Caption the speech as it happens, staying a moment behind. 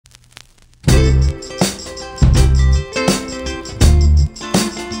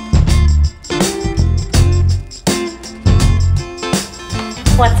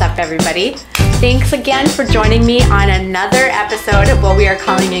up, everybody? Thanks again for joining me on another episode of what we are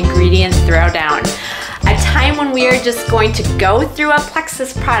calling Ingredient Throwdown. A time when we are just going to go through a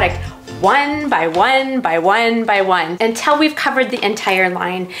Plexus product one by one by one by one until we've covered the entire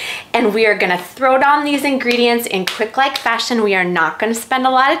line. And we are gonna throw down these ingredients in quick-like fashion. We are not gonna spend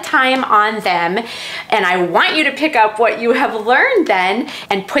a lot of time on them. And I want you to pick up what you have learned then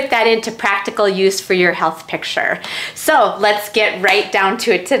and put that into practical use for your health picture. So let's get right down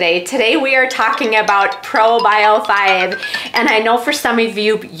to it today. Today we are talking about ProBio 5. And I know for some of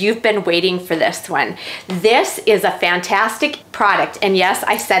you, you've been waiting for this one. This is a fantastic product. And yes,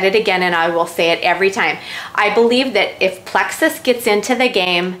 I said it again, and I will say it every time. I believe that if Plexus gets into the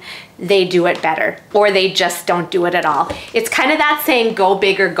game, they do it better, or they just don't do it at all. It's kind of that saying, go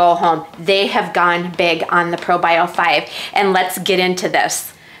big or go home. They have gone big on the ProBio 5, and let's get into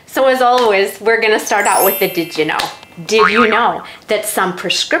this. So as always, we're gonna start out with the did you know. Did you know that some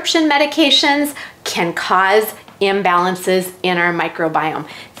prescription medications can cause imbalances in our microbiome?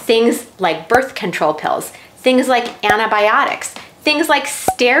 Things like birth control pills, things like antibiotics, things like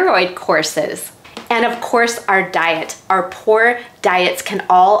steroid courses, and of course our diet. Our poor diets can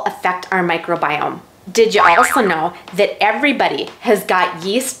all affect our microbiome. Did you also know that everybody has got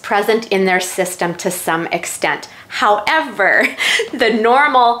yeast present in their system to some extent? However, the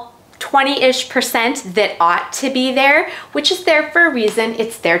normal 20-ish% that ought to be there, which is there for a reason,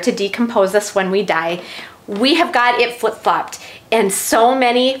 it's there to decompose us when we die, we have got it flip-flopped. And so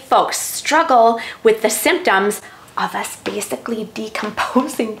many folks struggle with the symptoms of us basically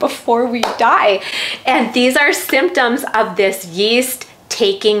decomposing before we die. And these are symptoms of this yeast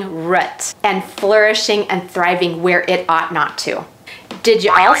taking root and flourishing and thriving where it ought not to. Did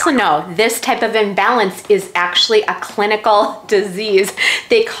you also know this type of imbalance is actually a clinical disease?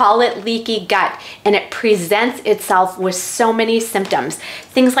 They call it leaky gut, and it presents itself with so many symptoms.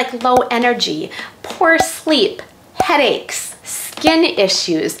 Things like low energy, poor sleep, headaches, skin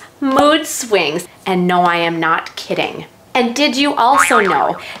issues, mood swings, and no, I am not kidding. And did you also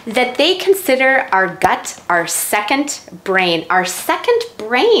know that they consider our gut our second brain,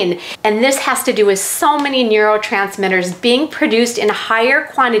 And this has to do with so many neurotransmitters being produced in higher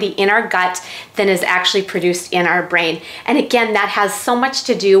quantity in our gut than is actually produced in our brain. And again, that has so much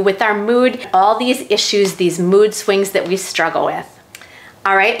to do with our mood, all these issues, these mood swings that we struggle with.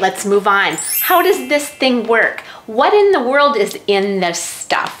 All right, let's move on. How does this thing work? What in the world is in this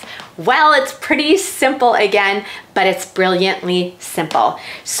stuff? Well, it's pretty simple again, but it's brilliantly simple.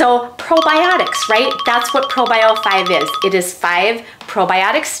 So probiotics, right? That's what ProBio 5 is. It is 5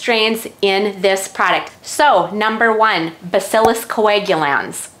 probiotic strains in this product. So number 1, Bacillus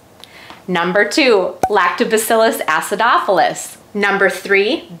coagulans. Number 2, Lactobacillus acidophilus. Number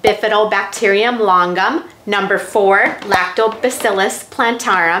 3, Bifidobacterium longum. Number 4, Lactobacillus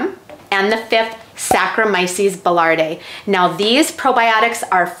plantarum. And the 5th, Saccharomyces boulardii. Now these probiotics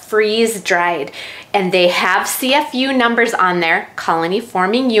are freeze-dried, and they have CFU numbers on there,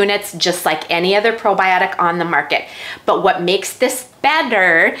 colony-forming units, just like any other probiotic on the market. But what makes this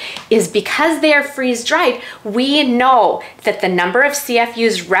better is because they are freeze-dried, we know that the number of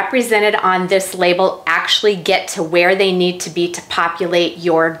CFUs represented on this label actually get to where they need to be to populate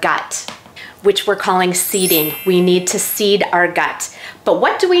your gut, which we're calling seeding. We need to seed our gut. But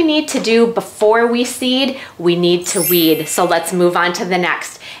what do we need to do before we seed? We need to weed. So let's move on to the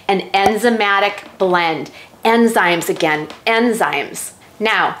next. An enzymatic blend. Enzymes again, enzymes.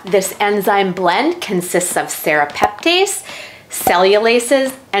 Now, this enzyme blend consists of serrapeptase,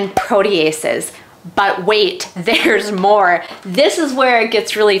 cellulases, and proteases. But wait, there's more. This is where it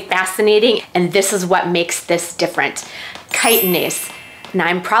gets really fascinating, and this is what makes this different. Chitinase. Now,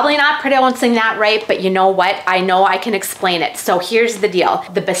 I'm probably not pronouncing that right, but you know what? I know I can explain it. So here's the deal.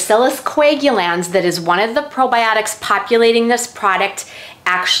 The Bacillus coagulans, that is one of the probiotics populating this product,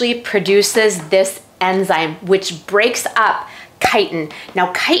 actually produces this enzyme, which breaks up chitin.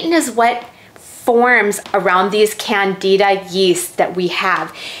 Now, chitin is what forms around these candida yeast that we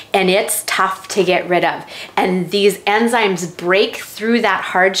have, and it's tough to get rid of. And these enzymes break through that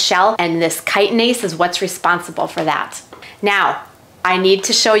hard shell, and this chitinase is what's responsible for that. Now, I need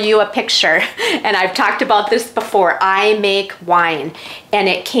to show you a picture, and I've talked about this before. I make wine, and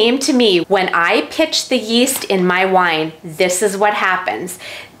it came to me when I pitch the yeast in my wine. This is what happens.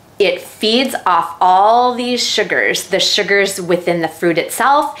 It feeds off all these sugars, the sugars within the fruit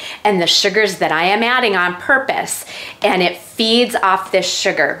itself and the sugars that I am adding on purpose, and it feeds off this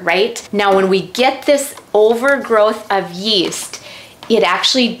sugar, right? Now, when we get this overgrowth of yeast, it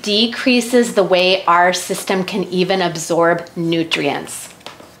actually decreases the way our system can even absorb nutrients.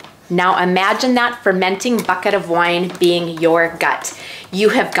 Now imagine that fermenting bucket of wine being your gut. You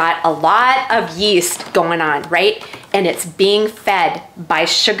have got a lot of yeast going on, right? And it's being fed by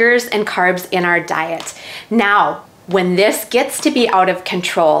sugars and carbs in our diet. Now, when this gets to be out of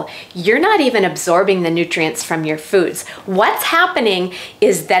control, you're not even absorbing the nutrients from your foods. What's happening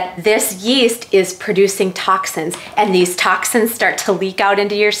is that this yeast is producing toxins, and these toxins start to leak out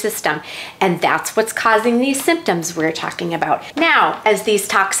into your system. And that's what's causing these symptoms we're talking about. Now, as these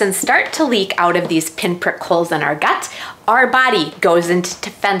toxins start to leak out of these pinprick holes in our gut, our body goes into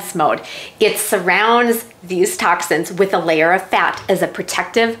defense mode. It surrounds these toxins with a layer of fat as a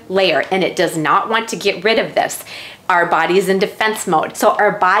protective layer, and it does not want to get rid of this. Our body is in defense mode. So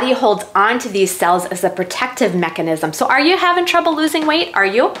our body holds on to these cells as a protective mechanism. So are you having trouble losing weight? Are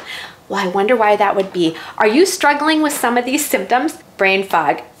you? Well, I wonder why that would be. Are you struggling with some of these symptoms? Brain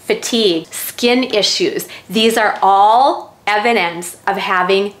fog, fatigue, skin issues. These are all evidence of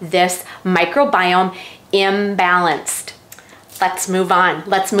having this microbiome imbalanced. Let's move on.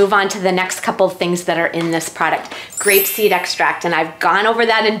 Let's move on to the next couple of things that are in this product. Grapeseed extract, and I've gone over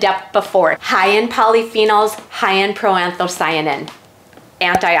that in depth before. High in polyphenols, high in proanthocyanin,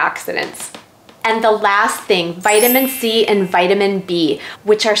 antioxidants. And the last thing, vitamin C and vitamin B,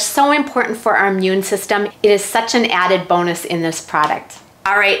 which are so important for our immune system. It is such an added bonus in this product.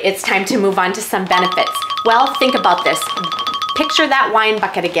 All right, it's time to move on to some benefits. Well, think about this. Picture that wine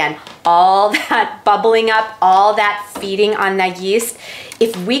bucket again. All that bubbling up, all that feeding on the yeast.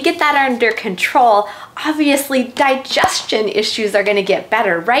 If we get that under control, obviously digestion issues are gonna get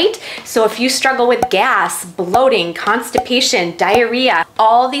better, right? So if you struggle with gas, bloating, constipation, diarrhea,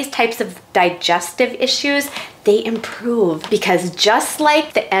 all these types of digestive issues, they improve, because just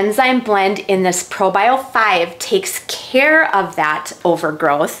like the enzyme blend in this Probio 5 takes care of that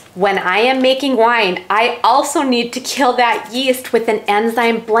overgrowth, when I am making wine, I also need to kill that yeast with an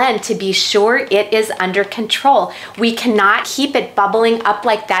enzyme blend to be sure it is under control. We cannot keep it bubbling up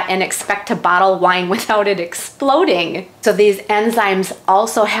like that and expect to bottle wine without it exploding. So these enzymes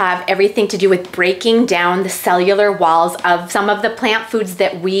also have everything to do with breaking down the cellular walls of some of the plant foods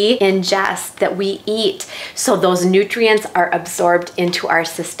that we ingest, that we eat. So those nutrients are absorbed into our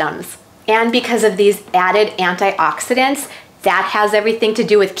systems. And because of these added antioxidants, that has everything to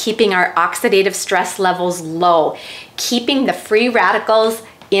do with keeping our oxidative stress levels low, keeping the free radicals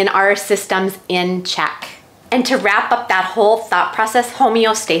in our systems in check. And to wrap up that whole thought process,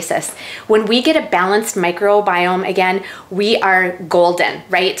 homeostasis. When we get a balanced microbiome again, we are golden,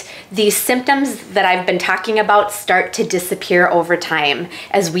 right? These symptoms that I've been talking about start to disappear over time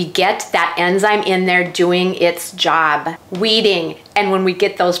as we get that enzyme in there doing its job, weeding. And when we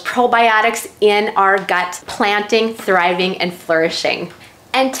get those probiotics in our gut, planting, thriving, and flourishing.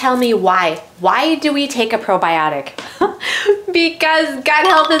 And tell me why. Why do we take a probiotic? Because gut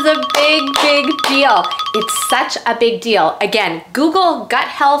health is a big, big deal. It's such a big deal. Again, Google gut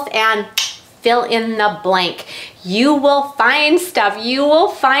health and fill in the blank. You will find stuff, you will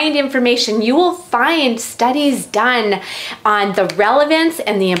find information, you will find studies done on the relevance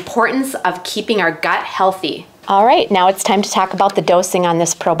and the importance of keeping our gut healthy. All right, now it's time to talk about the dosing on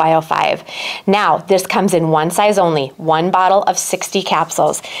this Probio 5. Now, this comes in one size only, one bottle of 60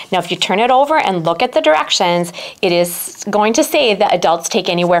 capsules. Now, if you turn it over and look at the directions, it is going to say that adults take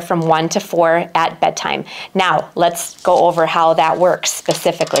anywhere from 1 to 4 at bedtime. Now, let's go over how that works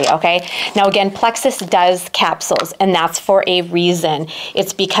specifically, okay? Now, again, Plexus does capsules, and that's for a reason.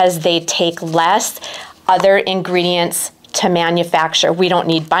 It's because they take less other ingredients to manufacture. We don't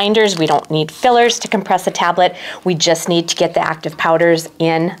need binders, we don't need fillers to compress a tablet, we just need to get the active powders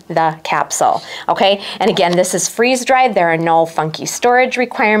in the capsule, okay? And again, this is freeze-dried, there are no funky storage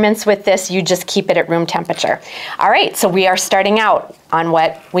requirements with this, you just keep it at room temperature. All right, so we are starting out on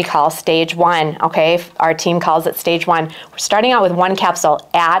what we call stage 1, okay? Our team calls it stage 1. We're starting out with 1 capsule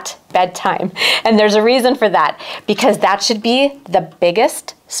at bedtime, and there's a reason for that, because that should be the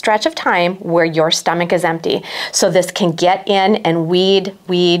biggest stretch of time where your stomach is empty. So this can get in and weed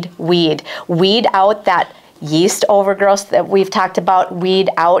out that yeast overgrowth that we've talked about, weed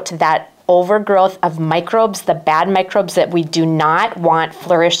out that overgrowth of microbes, the bad microbes that we do not want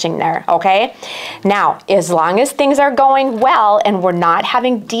flourishing there, okay? Now, as long as things are going well and we're not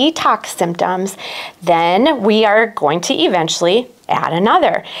having detox symptoms, then we are going to eventually add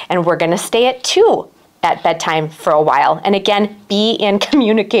another, and we're gonna stay at 2 at bedtime for a while. And again, be in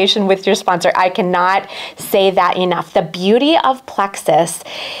communication with your sponsor. I cannot say that enough. The beauty of Plexus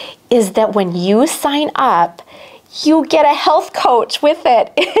is that when you sign up, you get a health coach with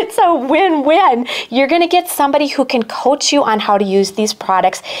it. It's a win-win. You're gonna get somebody who can coach you on how to use these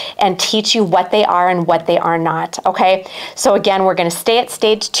products and teach you what they are and what they are not, okay? So again, we're gonna stay at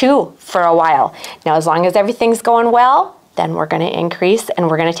stage 2 for a while. Now, as long as everything's going well, then we're gonna increase and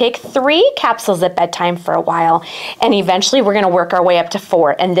we're gonna take 3 capsules at bedtime for a while. And eventually we're gonna work our way up to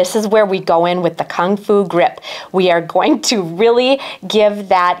 4. And this is where we go in with the Kung Fu grip. We are going to really give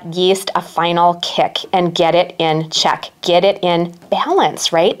that yeast a final kick and get it in check, get it in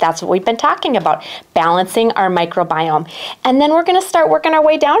balance, right? That's what we've been talking about, balancing our microbiome. And then we're gonna start working our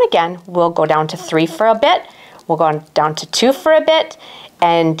way down again. We'll go down to 3 for a bit, we'll go down to 2 for a bit,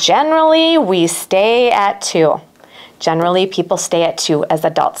 and generally we stay at 2. Generally, people stay at 2 as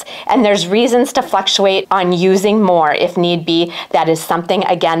adults. And there's reasons to fluctuate on using more if need be. That is something,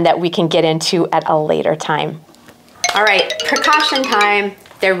 again, that we can get into at a later time. All right, precaution time.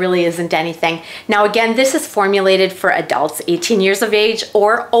 There really isn't anything. Now again, this is formulated for adults 18 years of age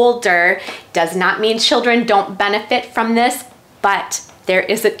or older. Does not mean children don't benefit from this, but there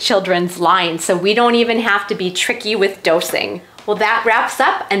is a children's line, so we don't even have to be tricky with dosing. Well, that wraps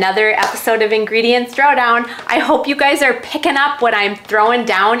up another episode of Ingredients Throwdown. I hope you guys are picking up what I'm throwing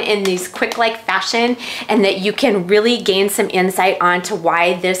down in these quick-like fashion and that you can really gain some insight onto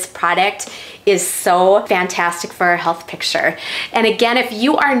why this product is so fantastic for our health picture. And again, if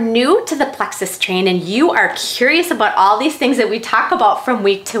you are new to the Plexus train and you are curious about all these things that we talk about from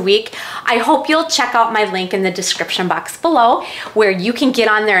week to week, I hope you'll check out my link in the description box below where you can get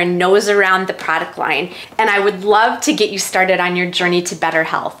on there and nose around the product line. And I would love to get you started on your journey to better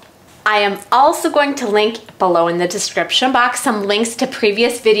health. I am also going to link below in the description box some links to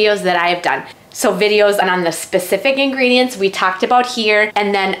previous videos that I have done. So videos on the specific ingredients we talked about here,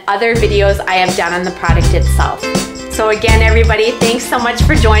 and then other videos I have done on the product itself. So again, everybody, thanks so much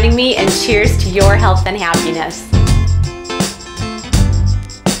for joining me, and cheers to your health and happiness.